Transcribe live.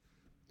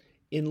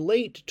In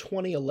late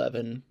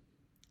 2011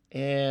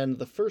 and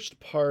the first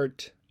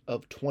part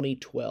of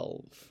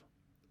 2012,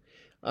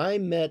 I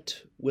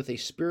met with a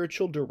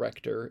spiritual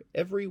director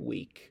every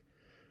week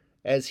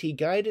as he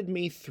guided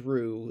me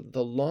through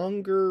the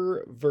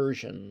longer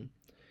version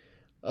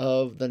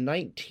of the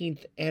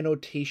 19th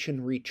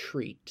annotation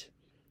retreat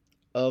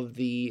of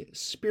the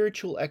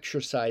spiritual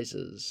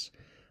exercises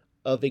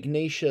of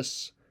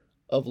Ignatius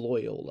of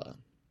Loyola.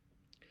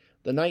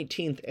 The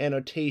 19th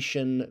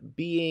annotation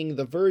being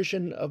the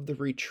version of the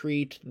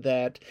retreat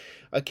that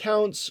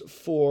accounts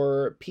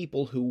for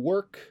people who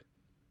work,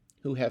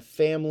 who have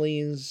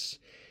families,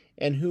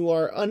 and who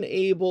are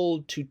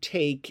unable to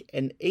take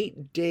an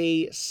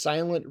 8-day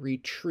silent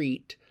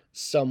retreat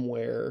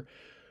somewhere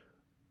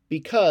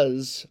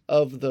because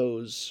of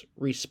those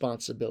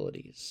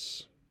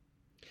responsibilities.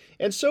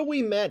 And so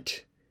we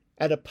met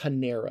at a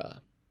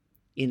Panera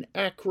in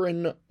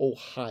Akron,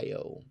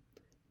 Ohio,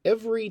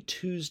 every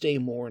Tuesday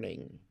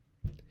morning,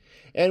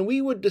 and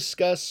we would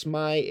discuss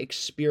my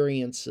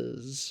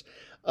experiences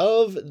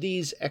of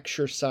these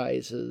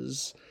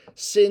exercises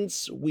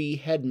since we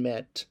had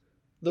met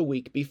the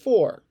week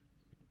before.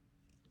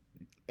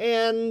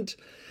 And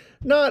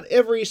not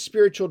every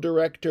spiritual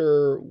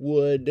director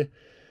would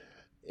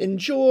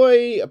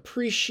enjoy,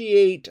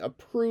 appreciate,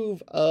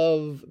 approve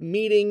of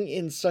meeting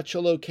in such a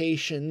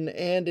location,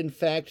 and in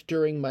fact,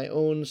 during my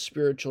own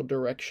spiritual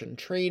direction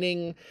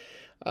training,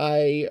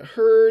 I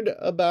heard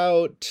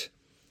about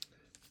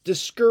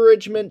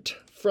discouragement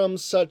from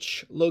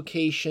such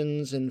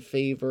locations in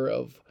favor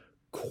of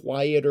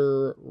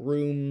quieter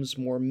rooms,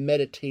 more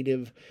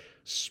meditative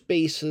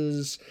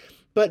spaces.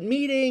 But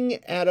meeting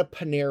at a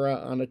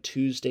Panera on a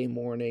Tuesday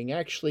morning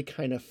actually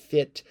kind of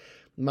fit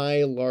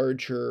my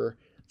larger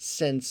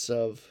sense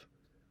of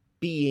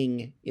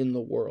being in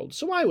the world.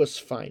 So I was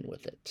fine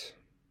with it.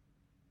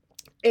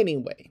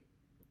 Anyway,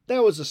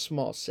 that was a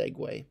small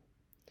segue.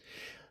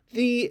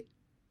 The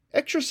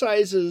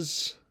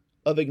exercises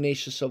of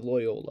Ignatius of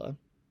Loyola,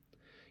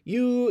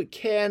 you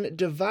can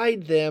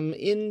divide them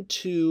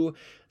into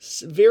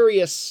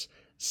various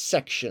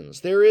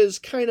sections. There is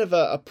kind of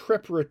a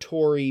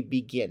preparatory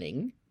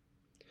beginning,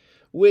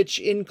 which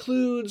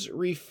includes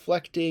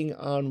reflecting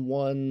on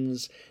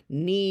one's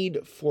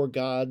need for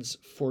God's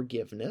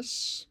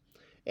forgiveness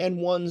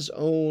and one's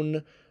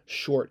own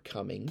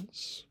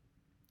shortcomings.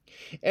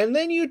 And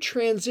then you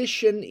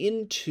transition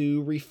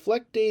into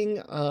reflecting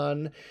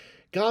on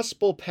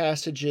gospel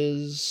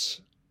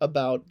passages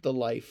about the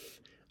life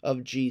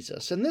of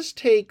Jesus. And this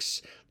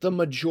takes the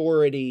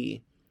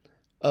majority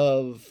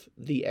of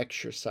the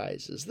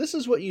exercises. This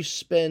is what you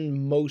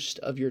spend most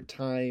of your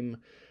time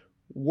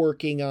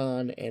working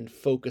on and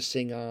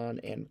focusing on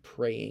and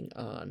praying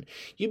on.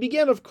 You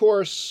begin, of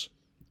course,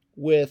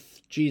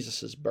 with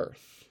Jesus'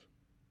 birth.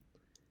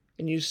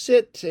 And you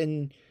sit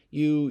and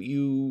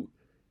you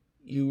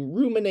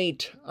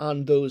ruminate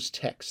on those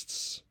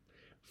texts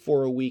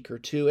for a week or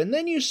two, and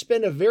then you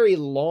spend a very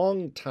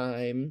long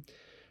time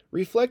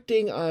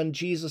reflecting on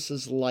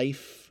Jesus'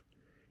 life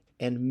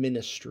and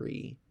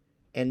ministry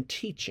and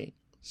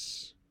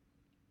teachings.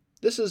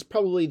 This is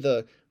probably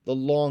the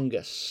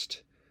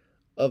longest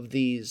of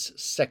these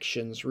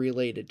sections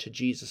related to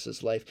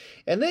Jesus' life.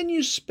 And then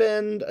you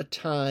spend a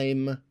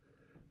time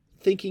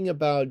thinking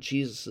about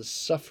Jesus'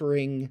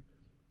 suffering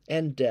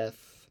and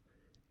death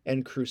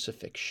and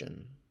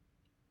crucifixion.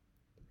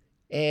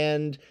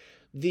 And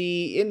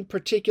in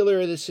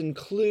particular, this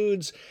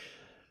includes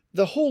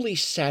the Holy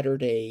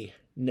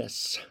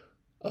Saturday-ness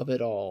of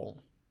it all.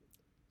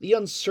 The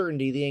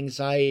uncertainty, the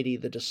anxiety,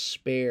 the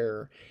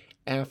despair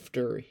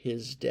after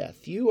his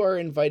death. You are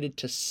invited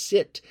to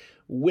sit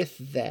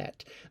with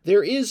that.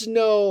 There is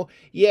no,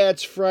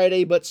 it's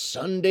Friday, but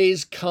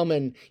Sunday's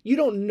coming. You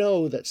don't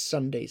know that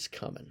Sunday's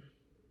coming.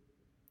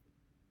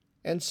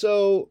 And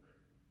so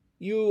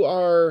you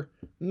are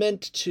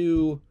meant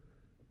to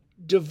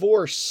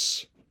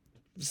divorce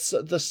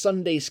the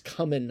Sunday's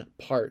coming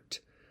part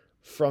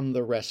from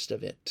the rest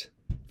of it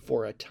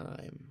for a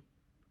time.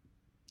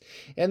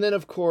 And then,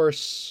 of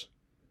course,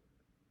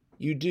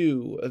 you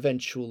do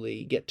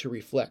eventually get to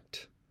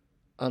reflect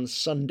on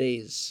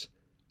Sunday's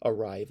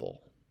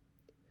arrival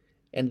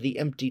and the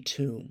empty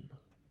tomb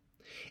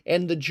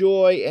and the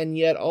joy and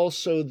yet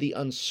also the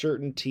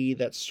uncertainty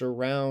that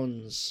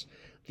surrounds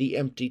the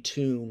empty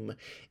tomb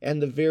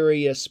and the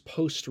various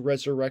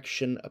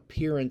post-resurrection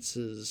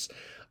appearances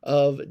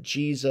of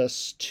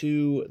Jesus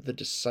to the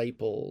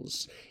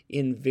disciples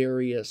in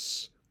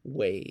various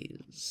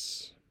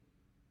ways.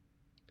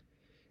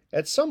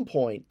 At some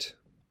point,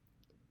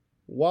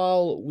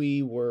 while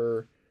we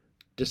were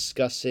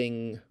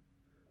discussing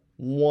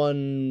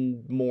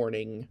one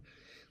morning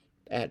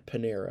at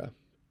Panera,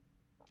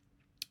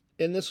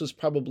 and this was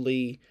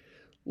probably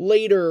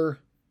later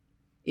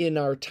in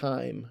our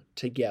time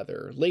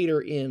together,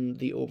 later in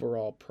the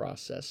overall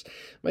process,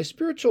 my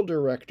spiritual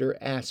director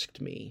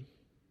asked me,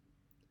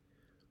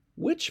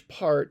 which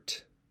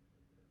part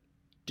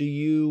do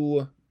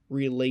you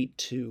relate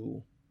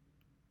to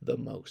the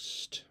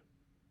most?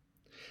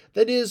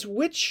 That is,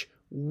 which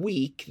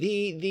week,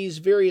 these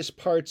various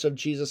parts of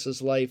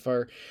Jesus' life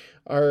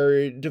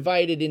are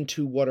divided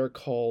into what are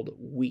called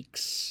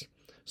weeks.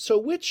 So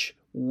which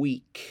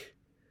week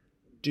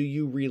do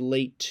you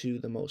relate to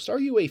the most? Are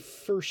you a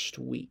first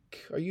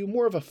week? Are you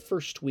more of a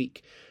first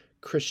week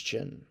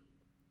Christian?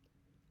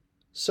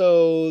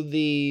 So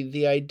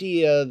the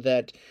idea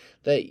that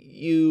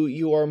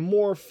you are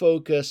more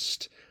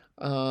focused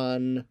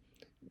on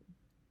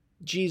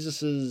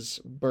Jesus'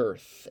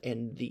 birth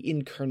and the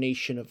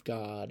incarnation of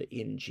God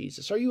in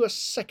Jesus. Are you a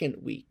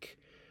second week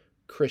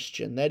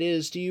Christian? That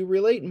is, do you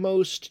relate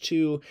most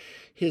to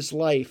his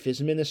life,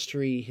 his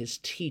ministry, his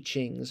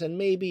teachings, and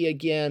maybe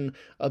again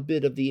a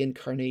bit of the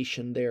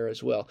incarnation there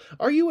as well?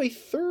 Are you a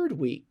third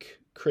week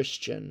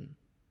Christian?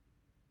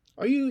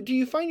 Do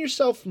you find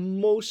yourself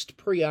most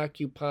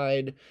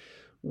preoccupied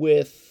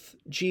with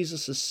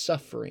Jesus'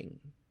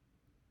 suffering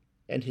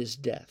and his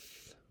death?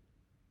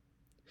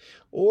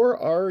 Or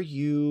are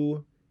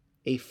you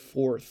a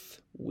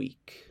fourth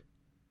week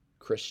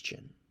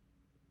Christian?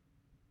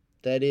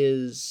 That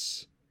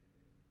is,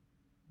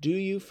 do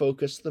you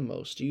focus the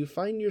most? Do you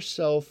find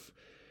yourself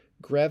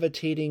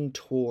gravitating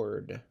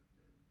toward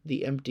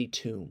the empty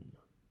tomb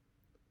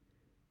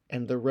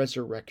and the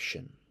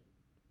resurrection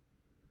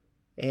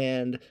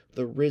and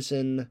the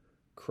risen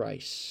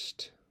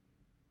Christ?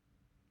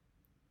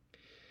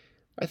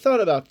 I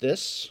thought about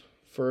this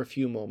for a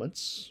few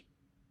moments,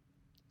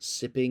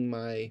 sipping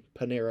my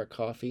Panera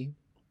coffee.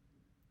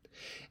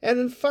 And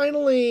then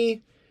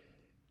finally,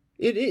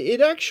 it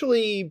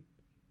actually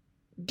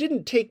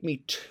didn't take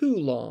me too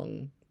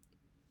long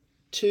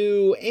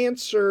to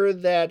answer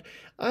that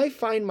I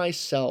find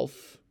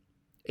myself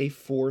a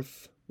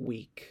fourth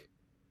week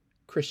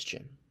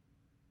Christian.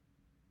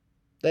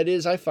 That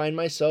is, I find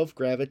myself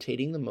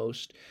gravitating the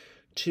most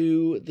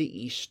to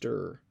the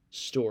Easter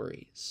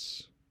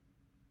stories.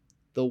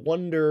 The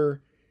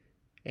wonder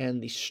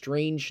and the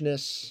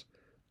strangeness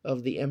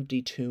of the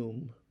empty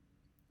tomb,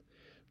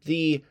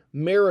 the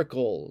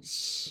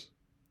miracles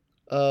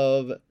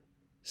of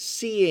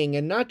seeing,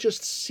 and not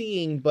just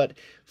seeing, but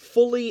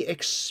fully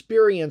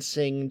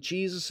experiencing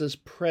Jesus'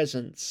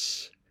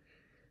 presence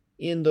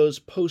in those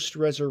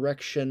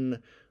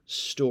post-resurrection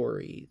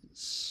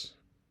stories.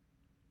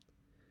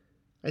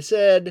 I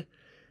said,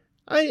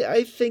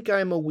 I think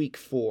I'm a week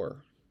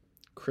 4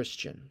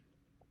 Christian.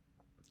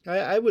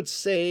 I would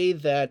say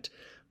that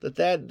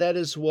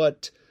is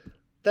what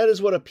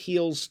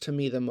appeals to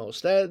me the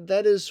most.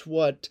 That is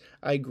what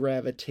I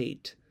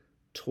gravitate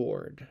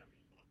toward.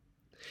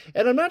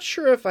 And I'm not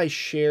sure if I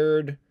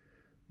shared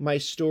my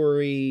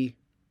story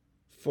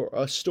for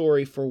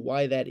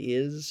why that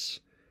is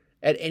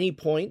at any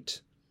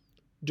point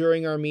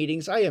during our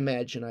meetings. I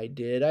imagine I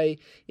did.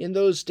 In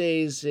those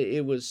days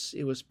it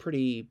was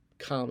pretty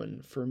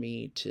common for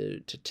me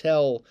to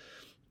tell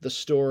the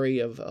story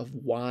of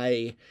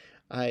why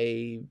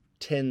I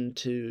tend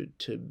to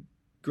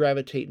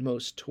gravitate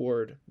most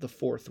toward the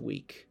fourth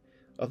week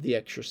of the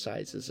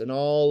exercises and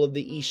all of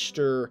the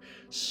Easter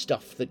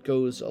stuff that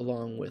goes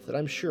along with it.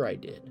 I'm sure I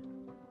did.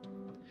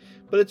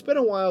 But it's been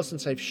a while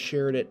since I've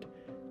shared it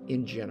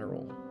in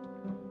general.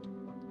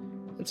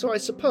 And so I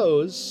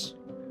suppose,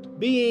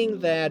 being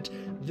that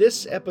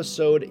this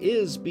episode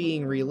is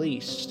being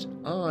released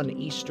on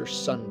Easter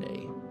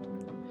Sunday,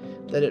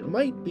 that it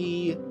might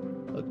be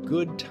a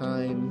good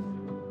time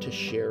to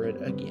share it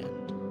again.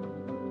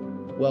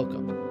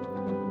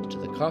 Welcome to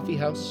the Coffee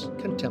House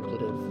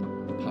Contemplative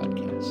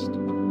Podcast.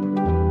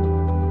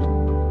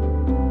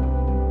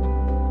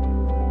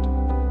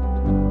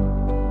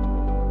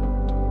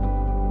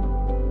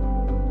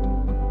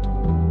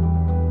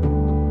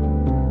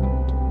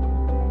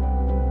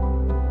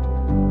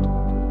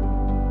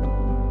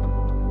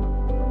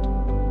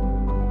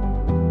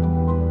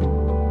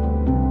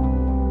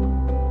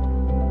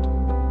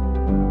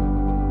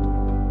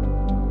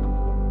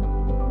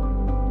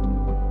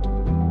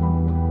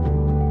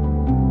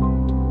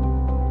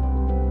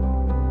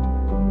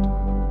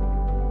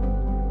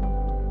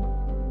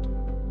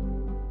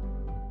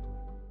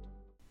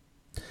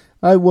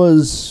 I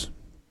was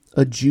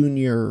a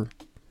junior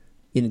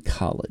in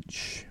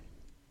college.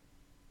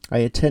 I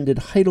attended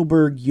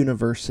Heidelberg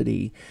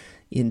University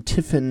in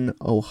Tiffin,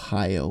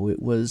 Ohio.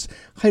 It was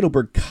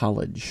Heidelberg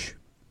College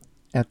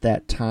at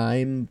that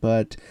time,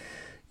 but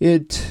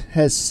it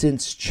has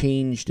since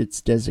changed its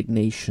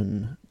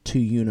designation to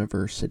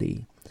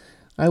university.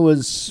 I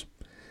was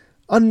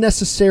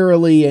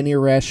unnecessarily and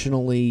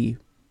irrationally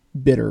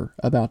bitter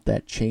about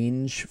that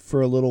change for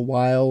a little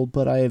while,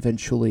 but I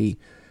eventually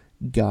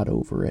got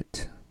over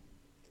it.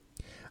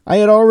 I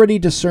had already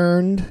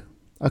discerned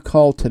a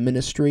call to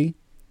ministry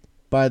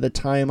by the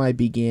time I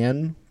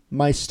began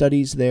my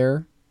studies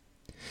there,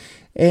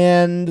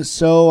 and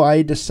so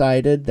I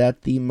decided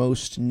that the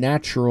most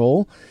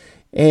natural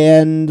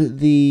and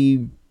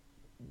the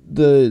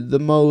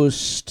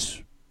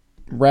most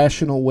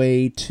rational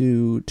way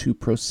to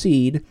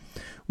proceed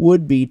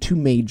would be to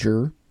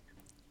major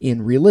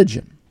in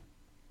religion,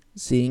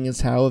 seeing as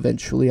how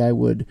eventually I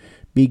would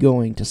be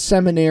going to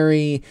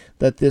seminary,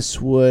 that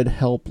this would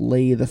help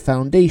lay the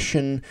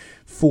foundation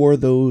for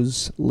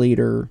those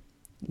later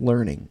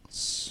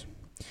learnings.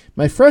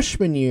 My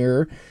freshman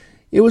year,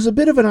 it was a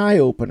bit of an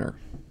eye-opener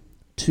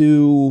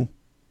to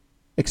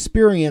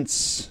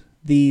experience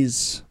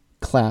these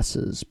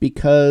classes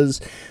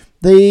because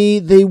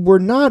they were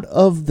not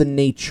of the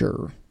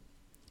nature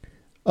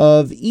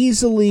of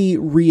easily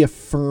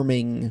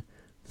reaffirming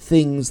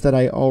things that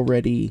I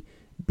already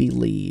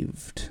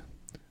believed.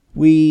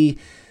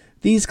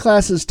 These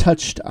classes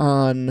touched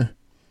on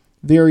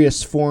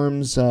various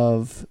forms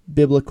of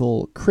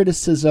biblical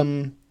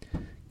criticism,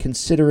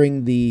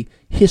 considering the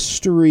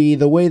history,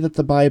 the way that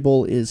the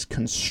Bible is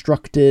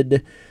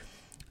constructed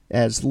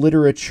as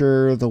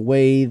literature, the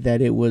way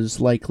that it was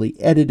likely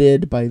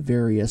edited by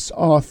various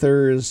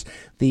authors,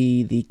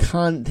 the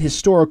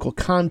historical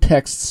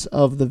contexts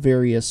of the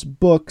various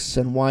books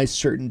and why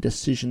certain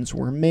decisions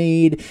were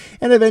made,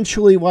 and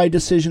eventually why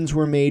decisions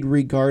were made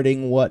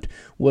regarding what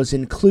was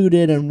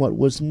included and what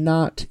was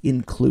not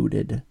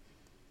included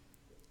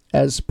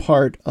as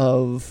part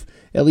of,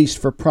 at least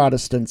for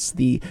Protestants,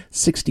 the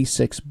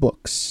 66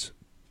 books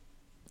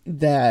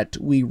that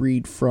we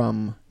read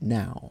from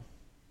now.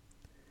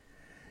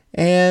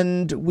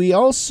 And we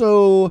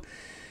also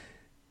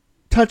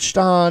touched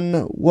on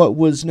what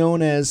was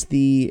known as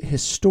the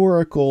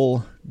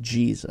historical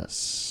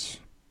Jesus.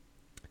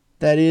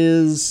 That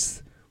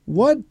is,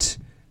 what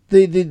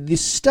the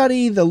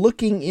study, the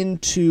looking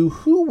into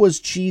who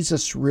was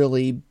Jesus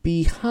really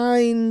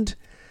behind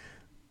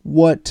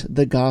what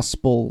the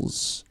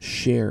Gospels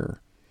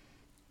share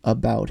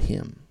about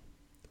him.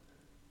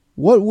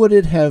 What would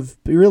it have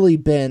really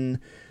been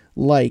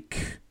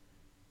like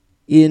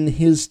in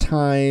his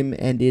time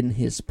and in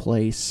his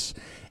place?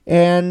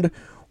 And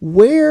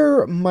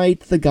where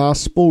might the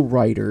gospel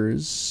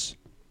writers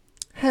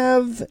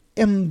have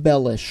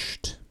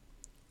embellished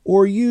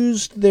or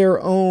used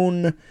their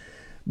own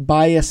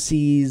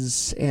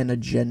biases and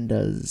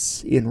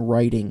agendas in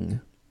writing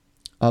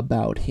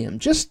about him?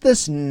 Just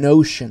this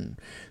notion,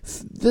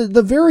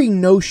 the very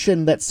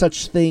notion that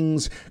such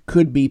things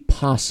could be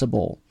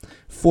possible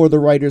for the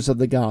writers of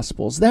the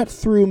Gospels, that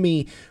threw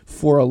me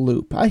for a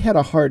loop. I had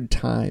a hard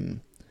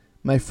time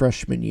my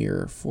freshman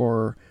year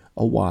for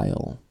a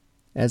while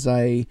as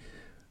I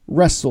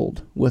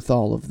wrestled with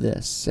all of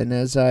this and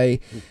as I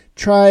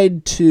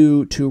tried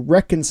to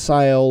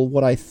reconcile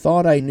what I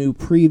thought I knew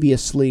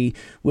previously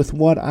with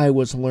what I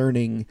was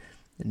learning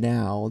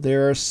now.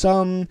 There are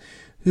some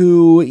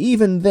who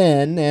even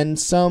then, and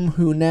some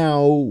who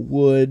now,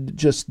 would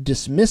just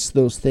dismiss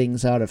those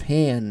things out of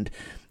hand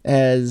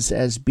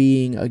as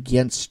being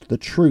against the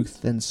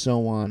truth and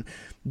so on.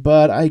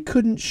 But I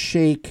couldn't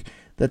shake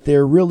that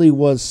there really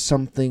was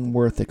something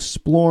worth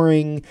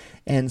exploring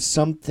and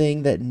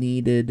something that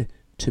needed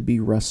to be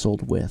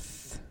wrestled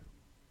with.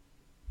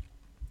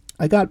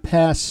 I got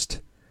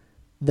past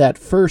that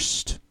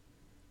first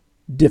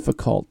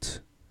difficult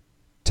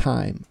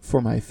time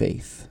for my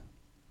faith.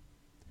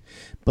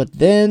 But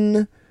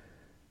then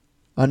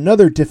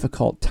another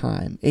difficult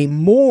time, a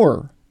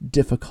more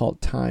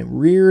difficult time,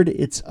 reared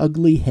its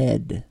ugly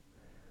head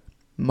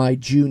my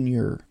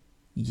junior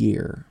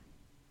year.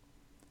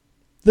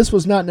 This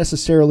was not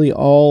necessarily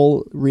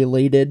all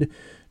related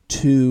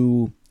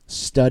to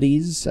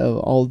studies,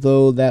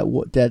 although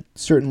that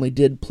certainly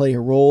did play a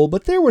role,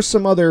 but there were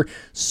some other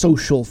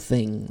social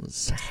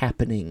things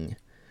happening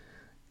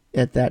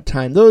at that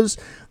time.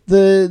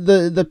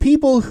 The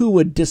people who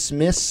would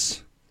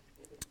dismiss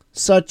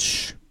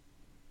such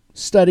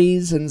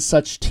studies and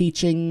such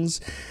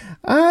teachings,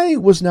 I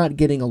was not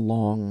getting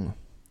along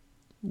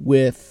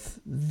with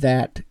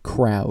that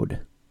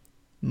crowd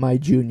my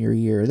junior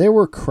year. There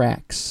were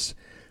cracks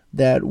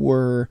that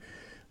were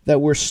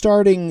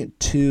starting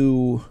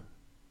to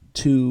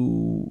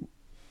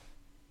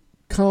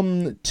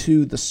come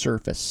to the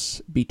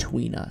surface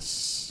between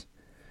us.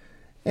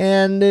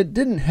 And it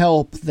didn't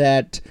help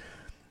that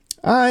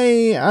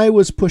I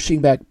was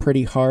pushing back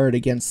pretty hard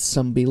against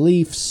some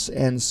beliefs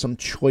and some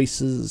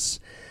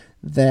choices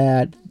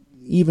that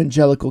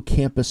evangelical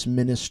campus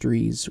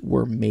ministries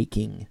were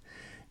making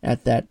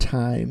at that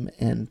time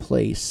and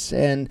place.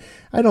 And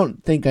I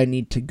don't think I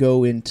need to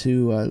go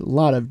into a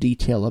lot of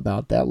detail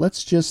about that.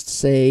 Let's just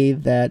say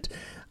that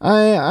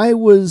I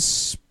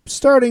was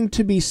starting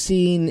to be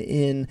seen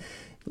in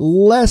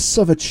less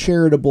of a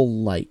charitable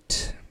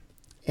light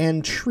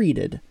and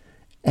treated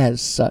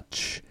as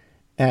such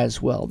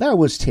as well. That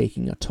was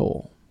taking a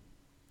toll.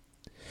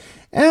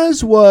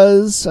 As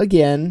was,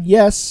 again,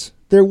 yes,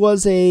 there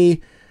was an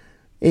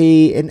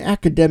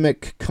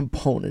academic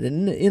component,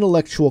 an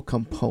intellectual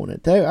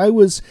component. I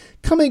was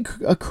coming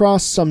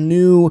across some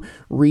new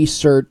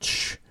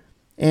research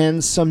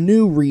and some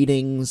new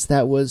readings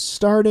that was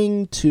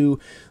starting to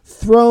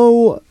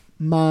throw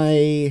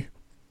my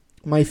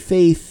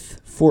faith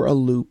for a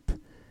loop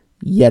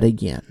yet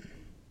again.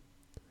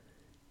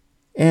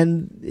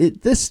 And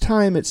this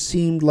time it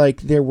seemed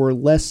like there were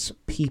less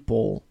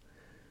people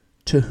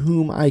to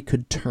whom I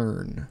could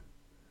turn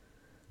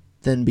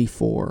than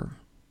before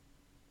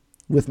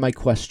with my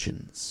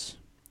questions.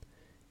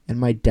 and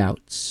my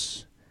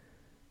doubts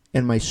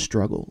and my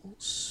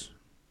struggles.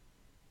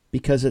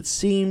 Because it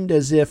seemed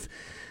as if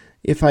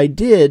I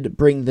did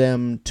bring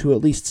them to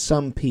at least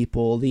some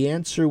people, the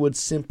answer would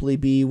simply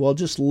be, well,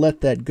 just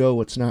let that go.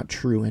 It's not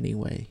true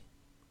anyway.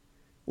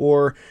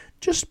 Or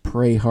just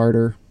pray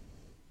harder.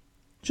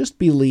 Just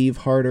believe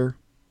harder.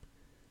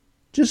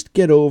 Just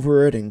get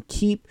over it and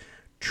keep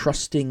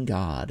trusting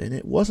God. And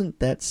it wasn't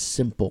that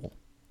simple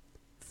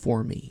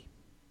for me.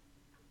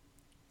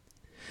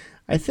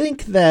 I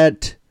think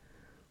that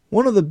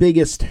one of the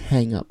biggest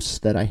hang-ups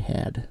that I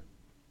had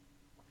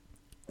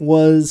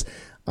was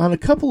on a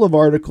couple of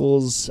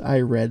articles I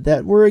read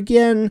that were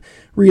again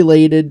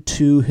related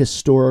to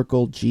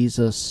historical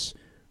Jesus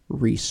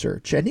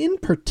research. And in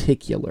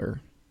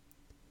particular,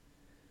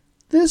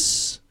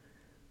 this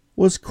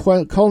was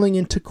calling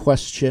into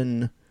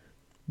question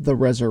the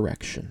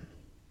resurrection.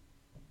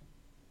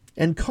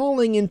 And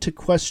calling into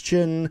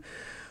question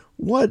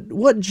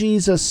what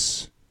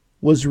Jesus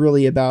was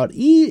really about,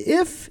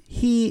 if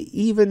he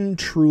even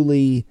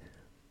truly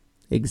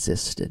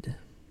existed.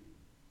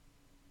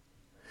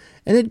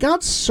 And it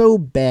got so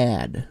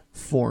bad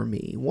for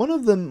me. One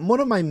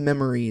of my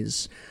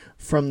memories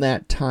from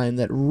that time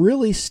that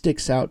really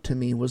sticks out to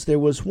me was there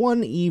was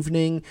one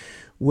evening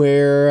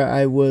where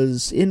I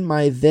was in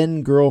my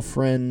then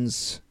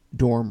girlfriend's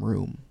dorm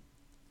room.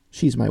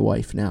 She's my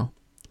wife now.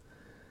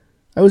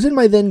 I was in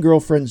my then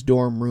girlfriend's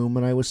dorm room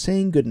and I was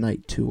saying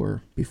goodnight to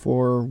her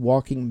before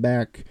walking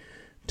back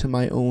to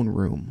my own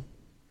room.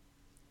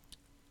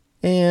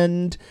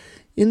 And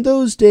in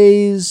those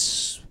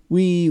days,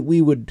 we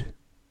would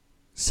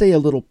say a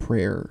little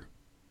prayer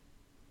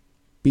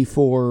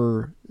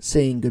before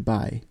saying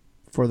goodbye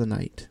for the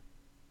night.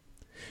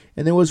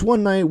 And there was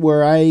one night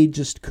where I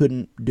just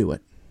couldn't do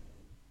it.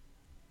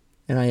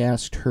 And I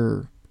asked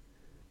her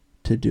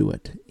to do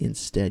it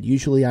instead.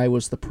 Usually I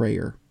was the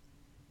prayer,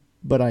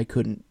 but I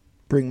couldn't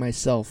bring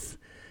myself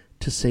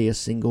to say a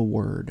single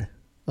word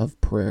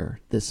of prayer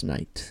this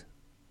night.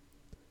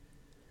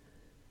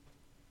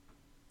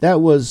 That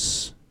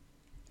was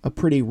a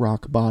pretty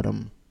rock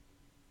bottom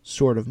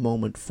sort of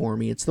moment for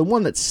me. It's the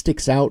one that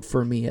sticks out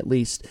for me, at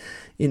least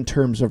in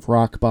terms of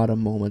rock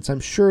bottom moments. I'm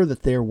sure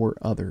that there were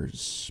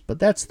others, but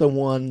that's the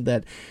one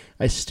that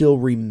I still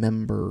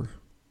remember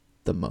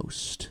the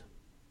most.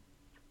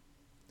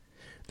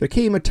 There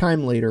came a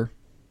time later,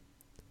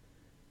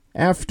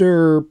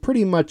 after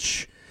pretty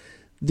much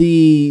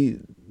the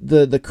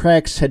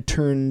cracks had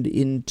turned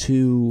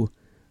into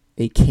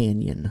a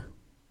canyon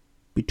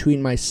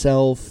between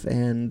myself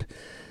and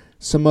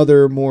some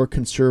other more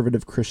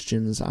conservative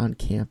Christians on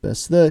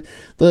campus.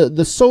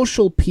 The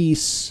social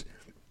piece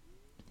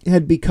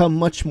had become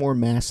much more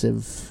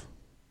massive.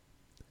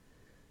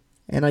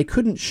 And I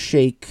couldn't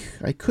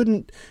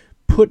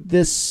put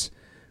these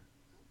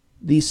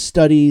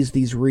studies,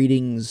 these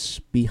readings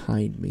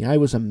behind me. I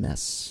was a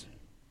mess.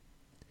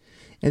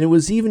 And it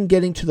was even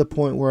getting to the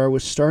point where I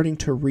was starting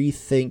to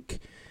rethink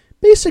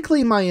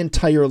basically my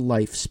entire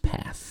life's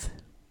path.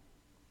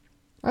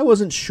 I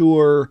wasn't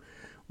sure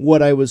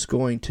what I was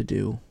going to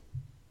do.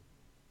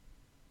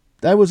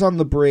 I was on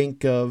the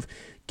brink of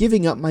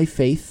giving up my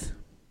faith,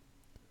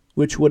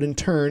 which would in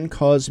turn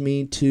cause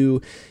me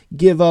to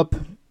give up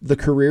the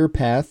career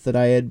path that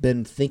I had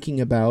been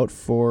thinking about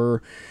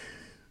for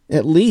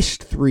at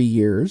least 3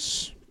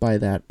 years by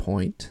that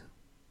point.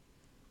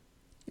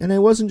 And I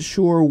wasn't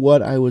sure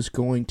what I was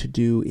going to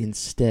do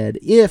instead,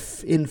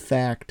 if, in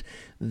fact,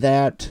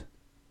 that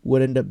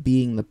would end up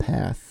being the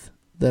path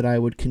that I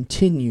would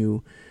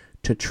continue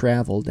to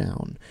travel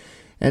down.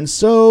 And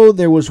so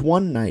there was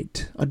one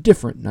night, a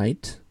different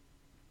night,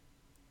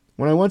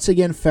 when I once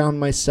again found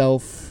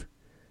myself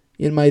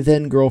in my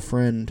then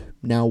girlfriend,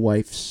 now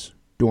wife's,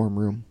 dorm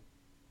room.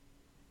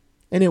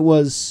 And it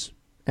was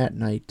at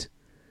night.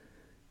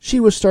 She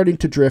was starting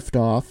to drift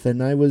off,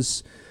 and I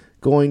was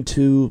going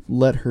to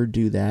let her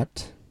do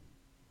that.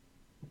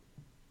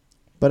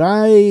 But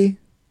I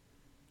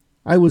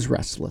was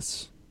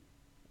restless.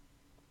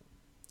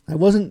 I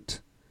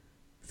wasn't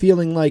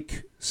feeling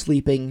like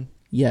sleeping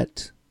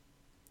yet.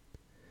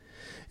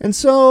 And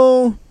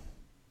so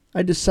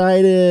I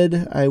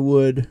decided I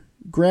would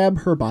grab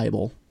her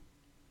Bible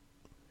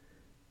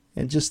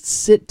and just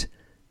sit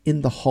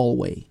in the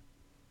hallway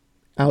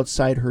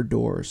outside her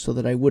door so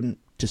that I wouldn't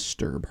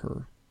disturb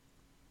her.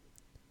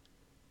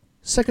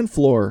 Second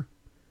floor,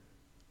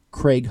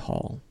 Craig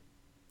Hall.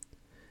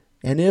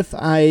 And if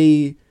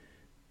I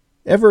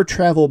ever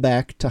travel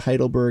back to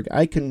Heidelberg,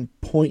 I can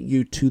point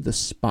you to the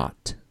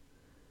spot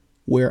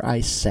where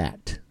I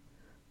sat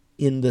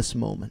in this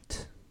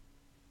moment.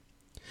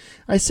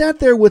 I sat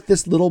there with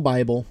this little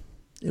Bible.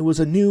 It was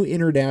a New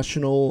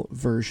International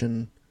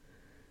Version.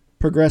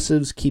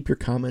 Progressives, keep your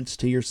comments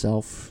to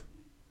yourself.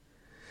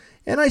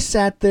 And I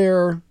sat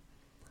there,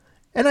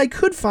 and I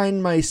could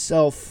find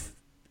myself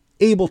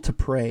able to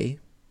pray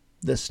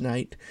this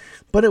night,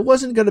 but it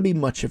wasn't going to be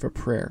much of a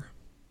prayer.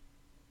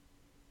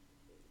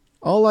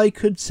 All I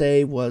could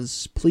say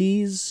was,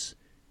 please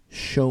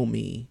show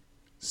me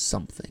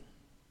something.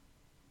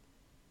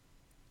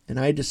 and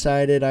I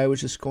decided I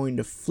was just going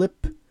to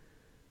flip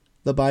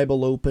the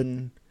Bible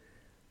open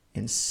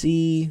and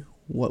see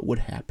what would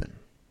happen.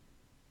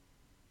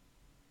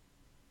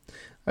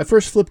 I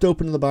first flipped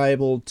open the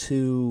Bible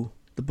to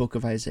the book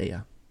of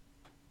Isaiah.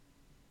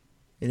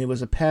 And it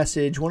was a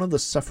passage, one of the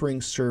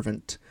suffering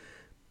servant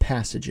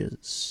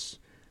passages.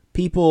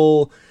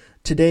 People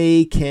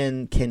today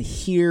can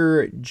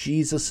hear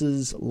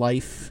Jesus'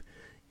 life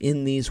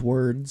in these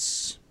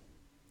words.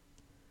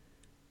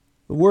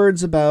 The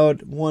words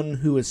about one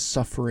who is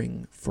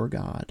suffering for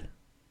God.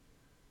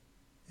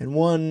 And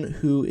one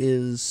who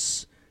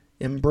is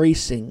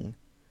embracing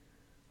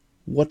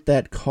what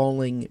that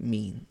calling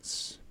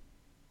means.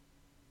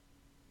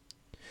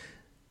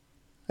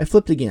 I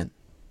flipped again.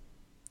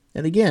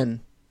 And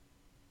again,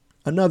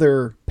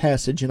 another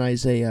passage in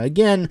Isaiah.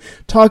 Again,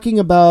 talking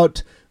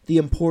about the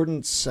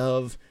importance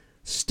of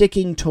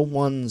sticking to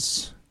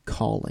one's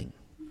calling.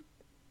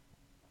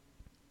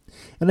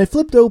 And I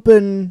flipped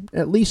open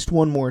at least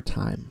one more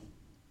time.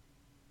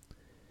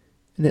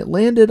 And it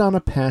landed on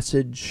a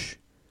passage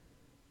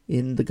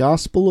in the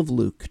Gospel of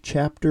Luke,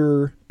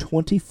 chapter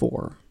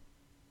 24.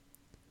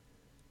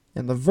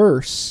 And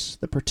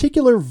the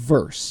particular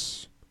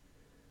verse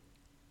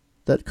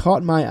that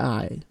caught my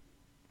eye,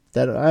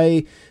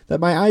 that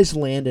my eyes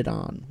landed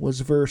on,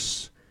 was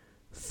verse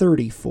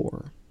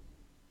 34.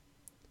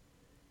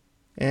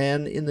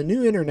 And in the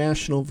New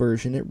International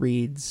Version it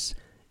reads,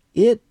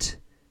 "It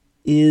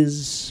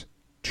is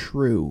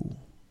true.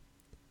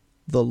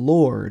 The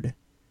Lord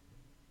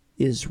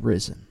is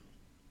risen."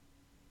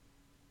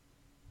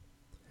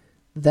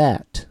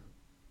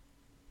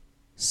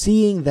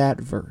 Seeing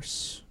that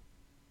verse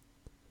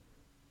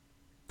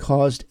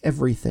caused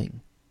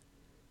everything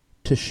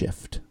to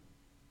shift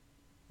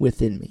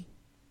within me.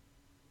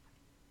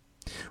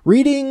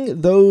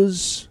 Reading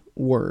those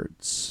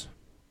words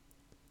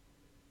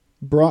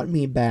brought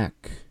me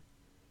back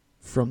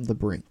from the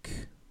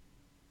brink.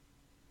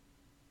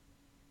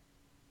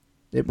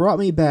 It brought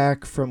me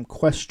back from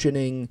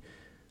questioning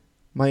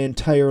my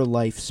entire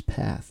life's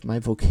path, my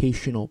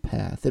vocational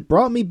path. It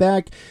brought me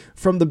back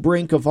from the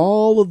brink of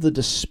all of the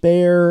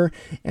despair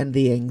and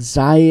the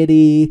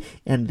anxiety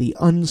and the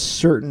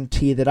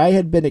uncertainty that I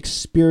had been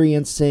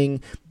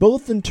experiencing,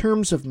 both in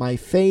terms of my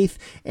faith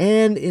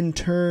and in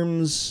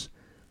terms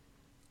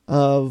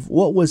of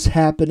what was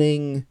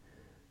happening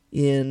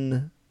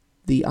in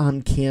the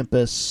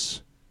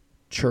on-campus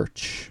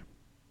church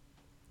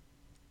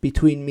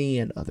between me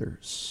and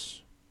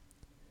others.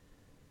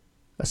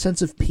 A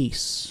sense of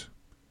peace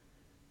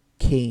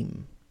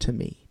came to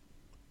me.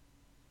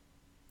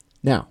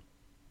 Now,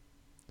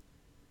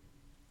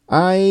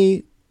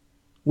 I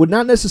would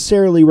not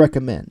necessarily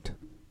recommend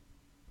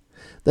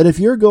that if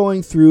you're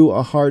going through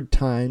a hard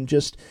time,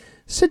 just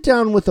sit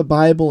down with a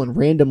Bible and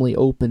randomly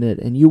open it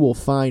and you will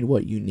find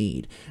what you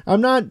need.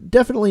 I'm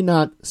definitely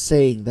not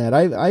saying that.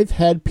 I've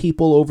had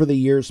people over the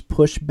years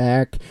push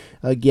back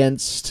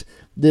against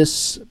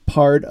this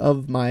part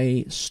of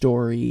my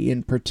story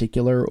in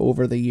particular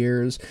over the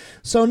years.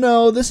 So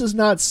no, this is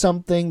not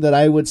something that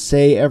I would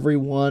say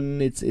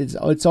everyone,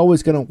 it's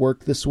always going to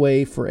work this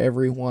way for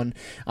everyone.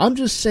 I'm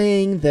just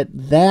saying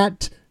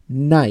that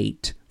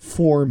night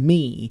for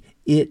me,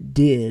 it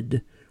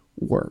did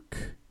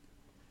work.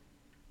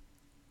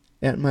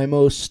 At my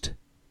most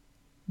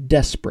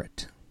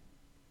desperate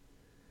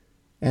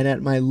and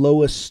at my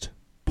lowest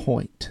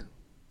point,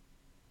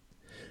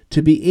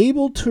 to be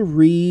able to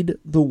read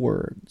the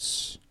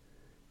words,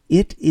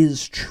 "It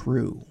is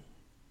true.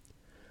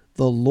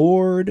 The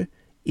Lord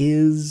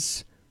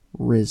is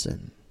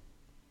risen,"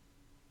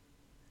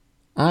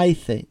 I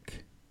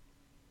think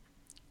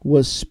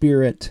was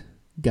Spirit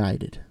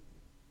guided.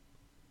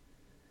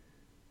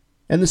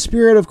 And the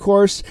Spirit, of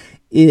course,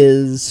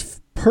 is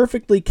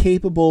perfectly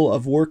capable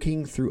of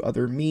working through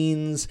other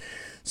means.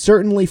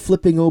 Certainly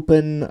flipping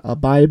open a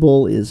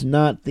Bible is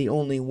not the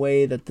only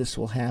way that this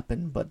will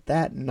happen, but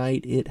that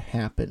night it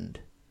happened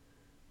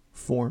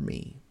for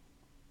me.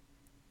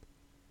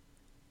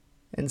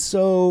 And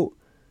so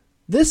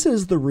this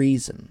is the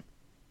reason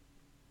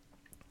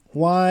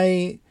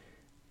why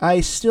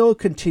I still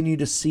continue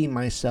to see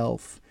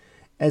myself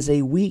as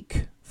a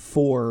week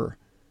 4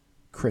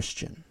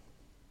 Christian.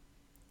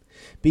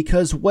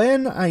 Because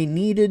when I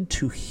needed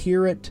to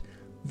hear it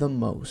the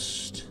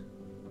most,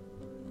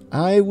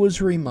 I was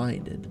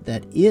reminded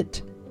that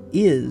it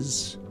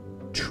is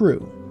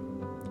true.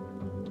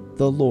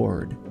 The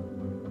Lord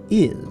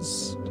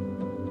is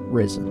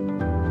risen.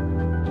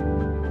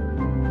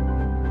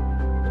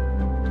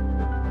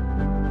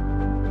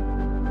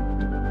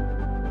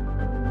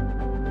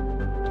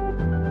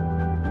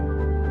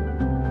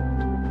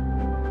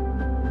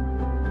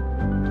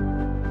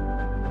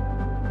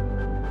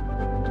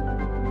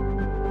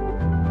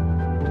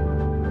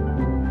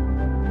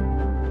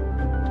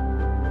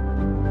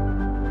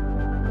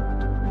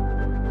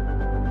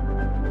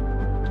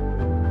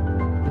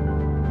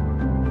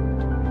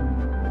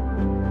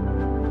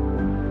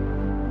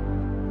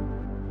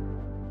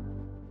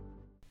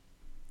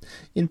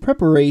 In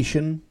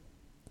preparation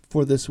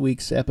for this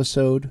week's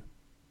episode,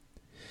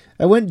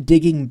 I went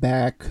digging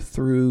back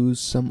through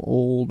some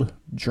old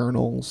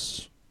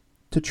journals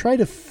to try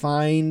to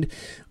find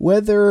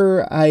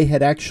whether I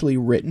had actually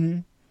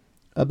written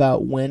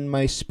about when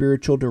my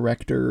spiritual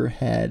director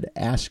had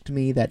asked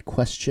me that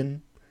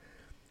question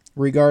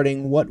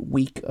regarding what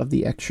week of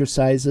the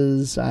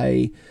exercises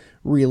I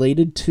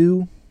related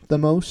to the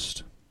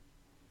most.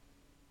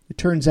 It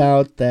turns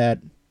out that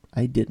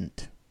I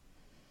didn't.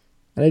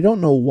 And I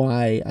don't know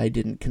why I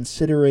didn't,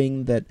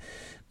 considering that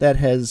that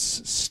has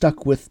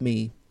stuck with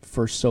me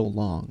for so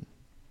long.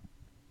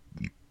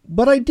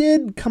 But I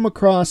did come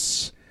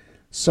across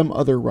some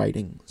other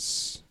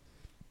writings.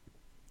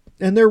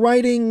 And they're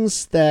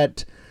writings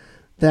that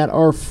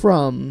are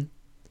from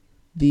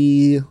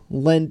the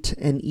Lent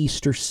and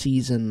Easter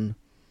season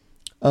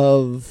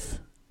of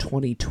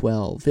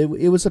 2012.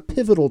 It was a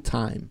pivotal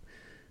time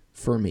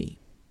for me.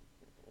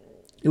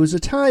 It was a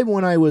time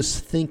when I was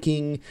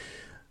starting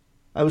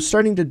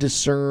to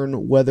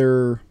discern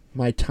whether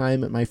my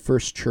time at my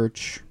first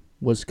church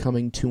was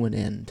coming to an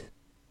end.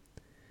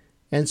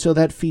 And so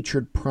that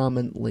features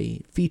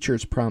prominently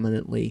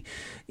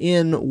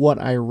in what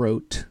I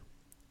wrote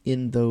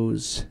in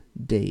those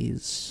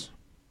days.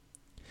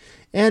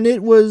 And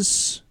it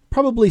was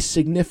probably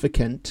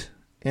significant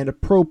and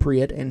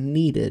appropriate and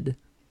needed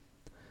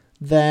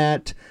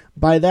that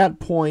by that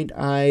point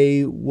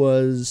I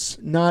was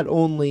not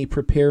only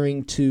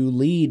preparing to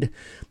lead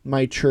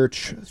my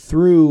church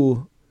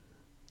through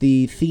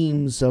the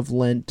themes of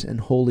Lent and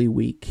Holy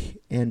Week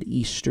and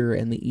Easter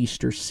and the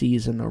Easter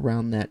season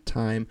around that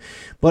time,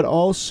 but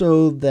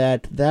also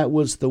that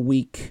was the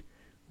week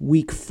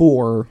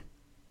 4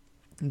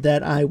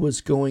 that I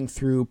was going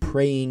through,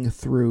 praying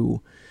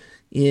through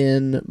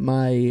in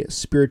my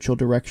spiritual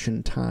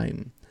direction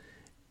time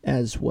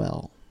as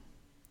well.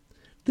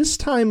 This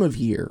time of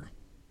year,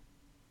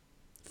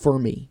 for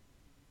me,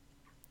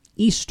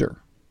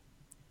 Easter,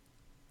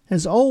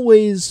 has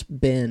always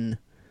been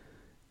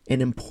an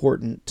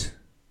important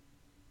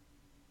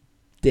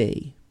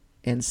day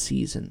and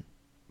season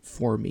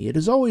for me. It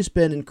has always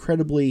been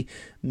incredibly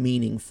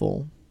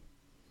meaningful.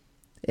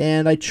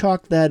 And I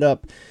chalk that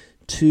up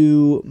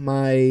to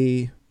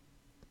my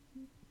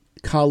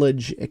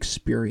college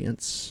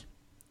experience.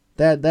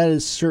 That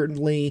is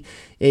certainly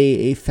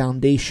a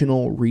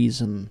foundational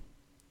reason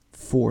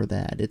for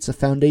that. It's a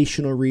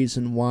foundational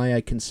reason why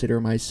I consider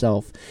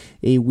myself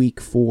a week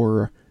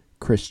 4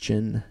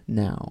 Christian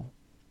now.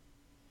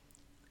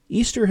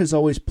 Easter has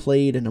always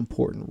played an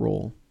important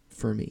role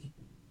for me.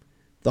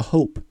 The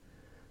hope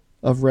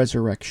of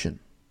resurrection.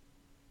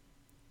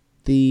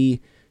 The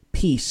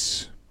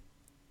peace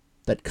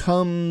that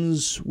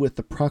comes with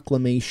the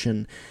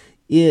proclamation,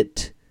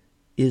 it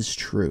is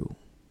true.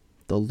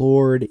 The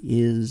Lord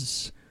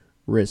is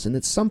risen.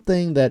 It's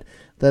something that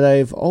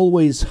I've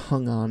always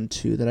hung on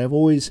to, that I've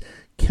always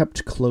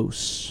kept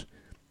close,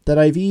 that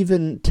I've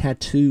even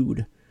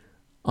tattooed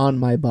on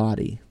my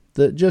body.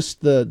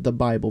 Just the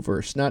Bible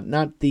verse,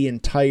 not the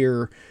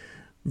entire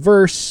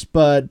verse,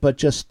 but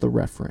just the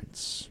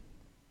reference.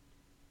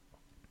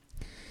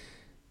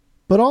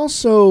 But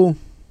also,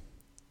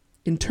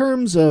 in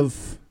terms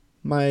of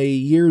my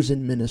years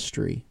in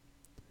ministry,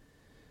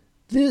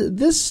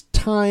 this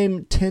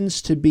time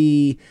tends to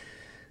be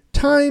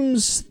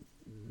times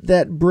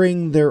that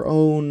bring their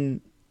own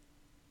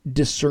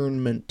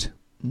discernment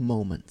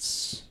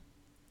moments.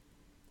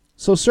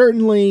 So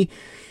certainly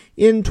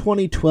in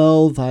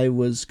 2012, I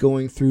was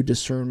going through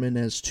discernment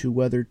as to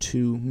whether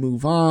to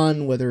move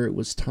on, whether it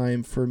was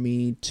time for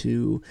me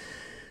to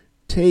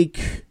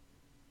take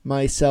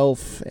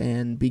myself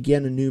and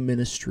begin a new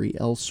ministry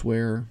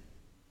elsewhere.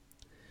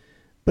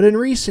 But in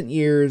recent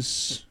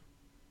years,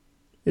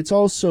 it's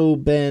also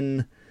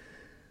been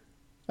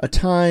a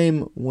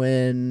time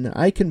when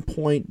I can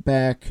point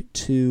back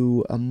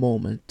to a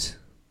moment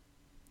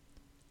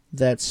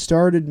that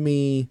started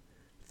me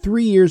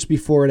 3 years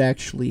before it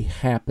actually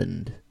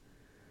happened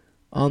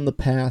on the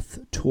path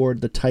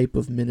toward the type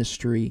of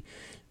ministry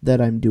that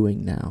I'm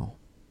doing now.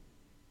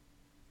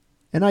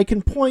 And I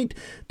can point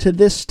to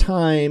this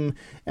time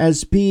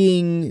as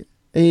being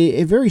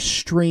a very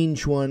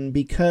strange one,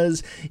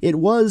 because it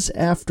was,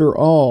 after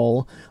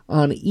all,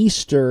 on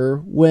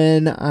Easter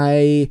when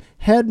I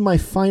had my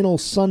final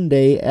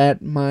Sunday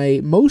at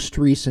my most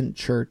recent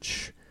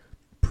church,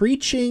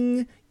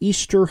 preaching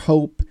Easter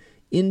hope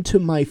into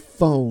my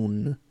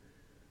phone,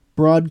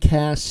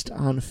 broadcast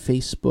on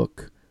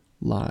Facebook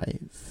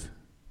Live.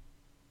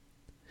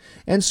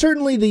 And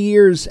certainly the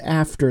years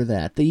after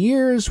that, the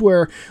years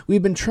where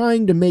we've been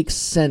trying to make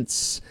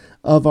sense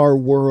of our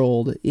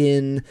world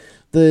in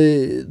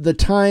the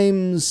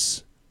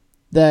times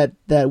that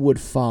would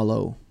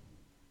follow,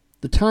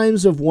 the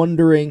times of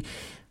wondering,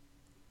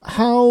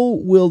 how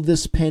will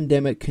this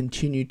pandemic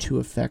continue to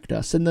affect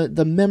us? And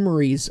the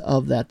memories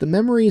of that, the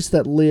memories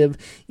that live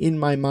in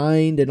my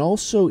mind and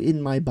also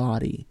in my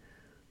body,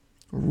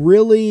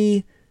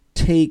 really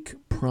take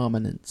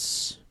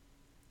prominence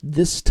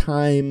this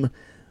time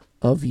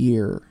of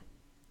year.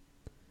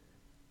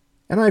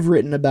 And I've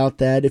written about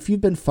that. If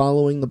you've been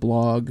following the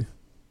blog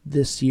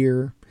this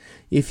year,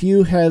 If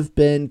you have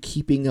been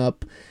keeping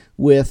up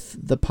with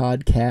the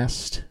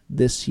podcast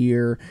this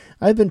year,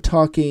 I've been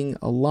talking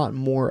a lot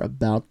more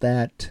about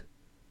that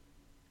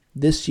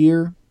this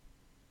year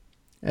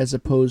as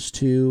opposed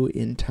to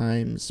in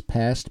times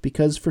past,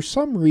 because for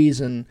some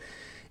reason,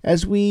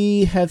 as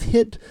we have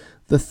hit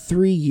the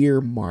 3-year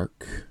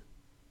mark,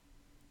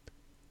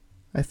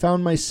 I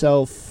found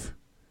myself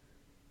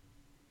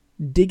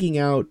digging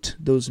out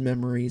those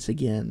memories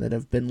again that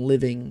have been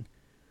living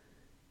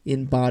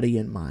in body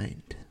and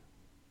mind,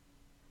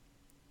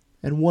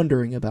 and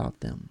wondering about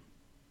them,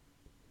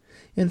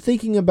 and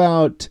thinking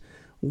about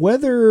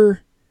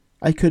whether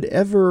I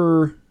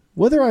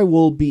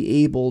will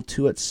be able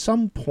to at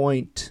some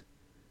point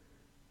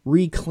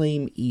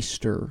reclaim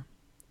Easter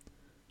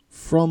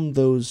from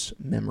those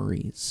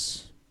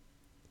memories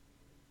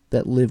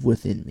that live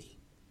within me.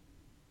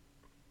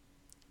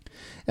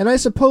 And I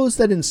suppose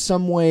that in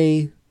some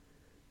way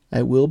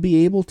I will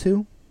be able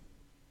to.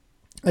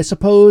 I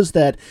suppose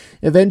that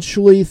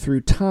eventually,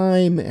 through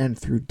time and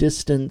through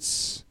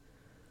distance,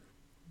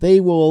 they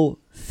will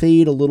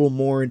fade a little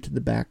more into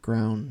the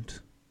background,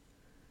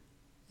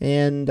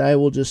 and I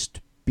will just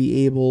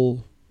be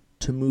able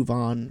to move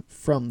on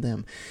from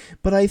them.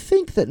 But I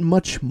think that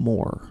much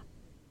more,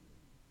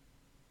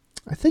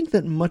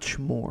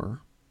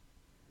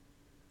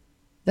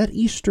 that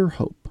Easter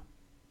hope,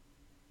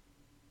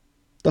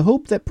 the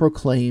hope that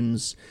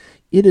proclaims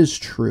it is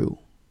true,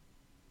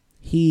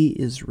 He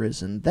is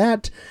risen,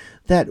 that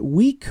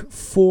week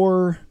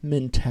 4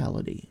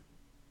 mentality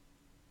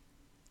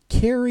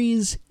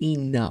carries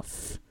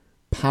enough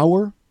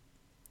power,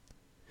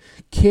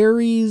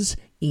 carries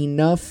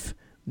enough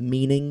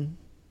meaning,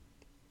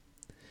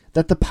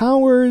 that the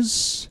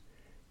powers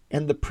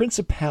and the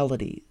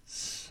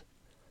principalities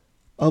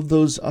of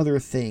those other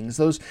things,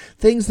 those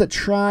things that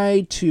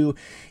try to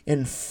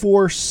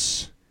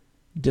enforce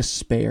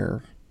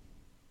despair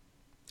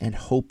and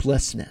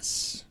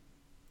hopelessness,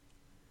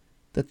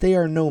 that they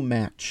are no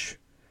match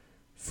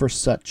for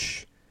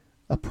such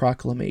a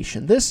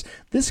proclamation. This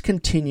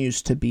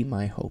continues to be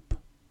my hope.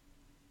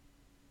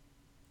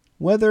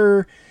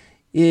 Whether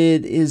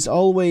it is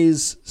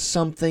always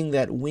something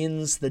that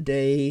wins the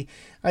day,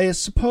 I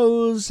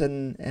suppose,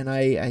 and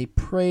I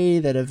pray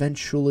that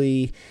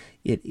eventually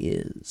it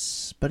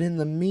is. But in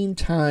the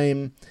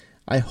meantime,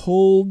 I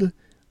hold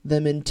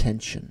them in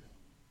tension,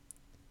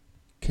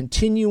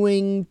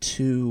 continuing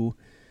to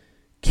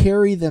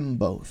carry them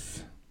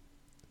both,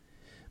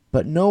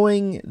 but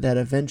knowing that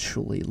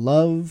eventually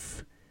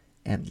love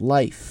and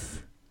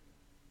life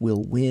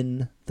will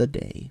win the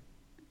day.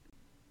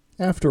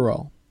 After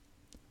all,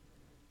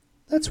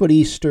 that's what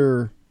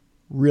Easter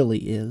really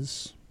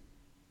is.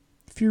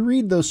 If you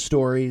read those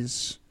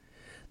stories,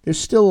 there's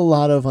still a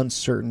lot of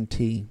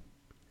uncertainty.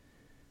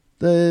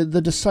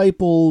 The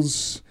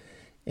disciples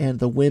and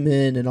the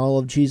women and all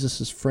of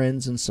Jesus'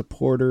 friends and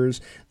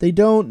supporters, they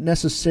don't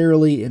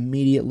necessarily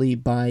immediately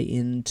buy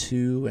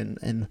into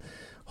and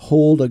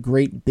hold a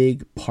great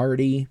big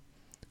party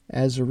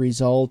as a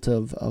result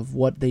of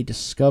what they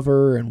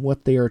discover and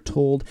what they are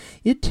told.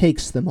 It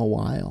takes them a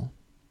while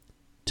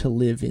to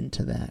live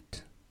into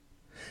that.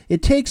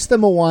 It takes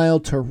them a while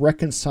to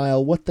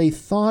reconcile what they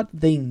thought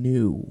they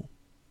knew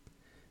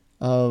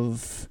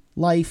of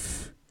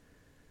life,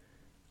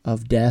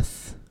 of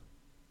death,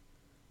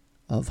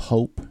 of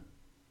hope,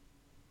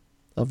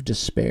 of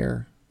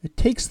despair. It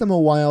takes them a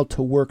while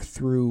to work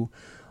through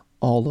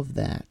all of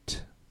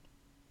that.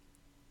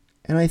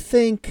 And I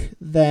think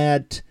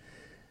that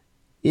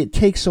it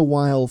takes a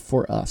while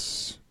for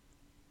us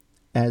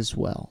as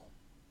well.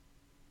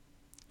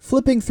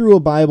 Flipping through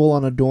a Bible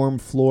on a dorm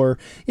floor,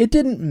 it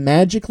didn't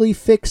magically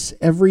fix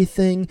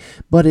everything,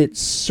 but it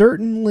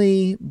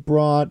certainly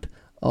brought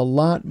a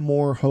lot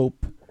more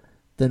hope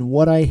than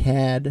what I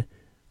had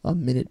a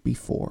minute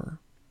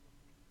before.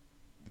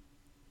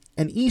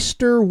 An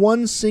Easter,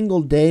 one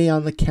single day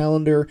on the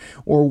calendar,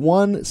 or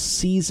one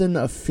season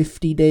of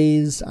 50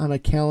 days on a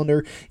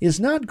calendar, is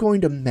not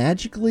going to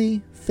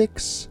magically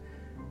fix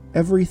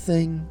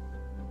everything,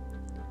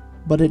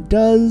 but it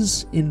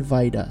does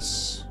invite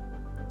us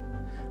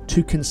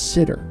to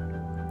consider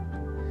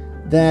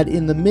that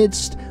in the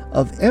midst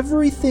of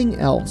everything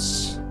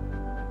else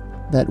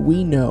that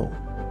we know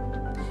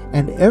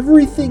and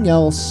everything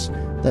else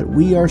that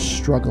we are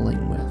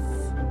struggling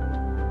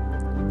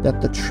with,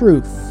 that the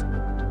truth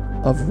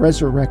of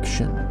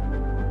resurrection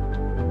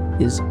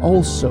is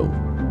also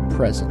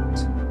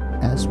present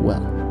as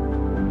well.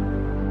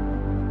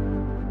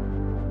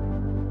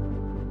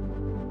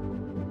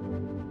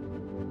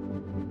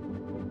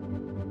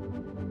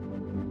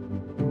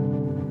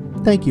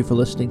 Thank you for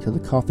listening to the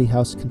Coffee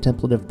House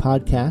Contemplative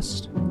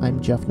Podcast.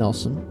 I'm Jeff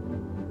Nelson.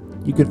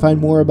 You can find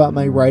more about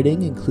my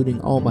writing, including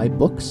all my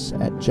books,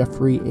 at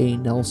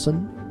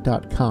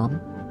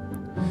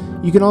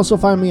jeffreyanelson.com. You can also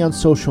find me on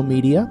social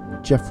media,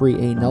 Jeffrey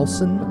A.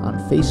 Nelson on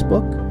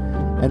Facebook,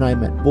 and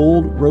I'm at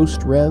Bold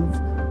Roast Rev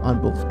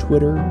on both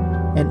Twitter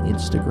and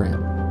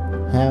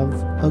Instagram. Have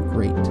a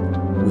great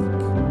week.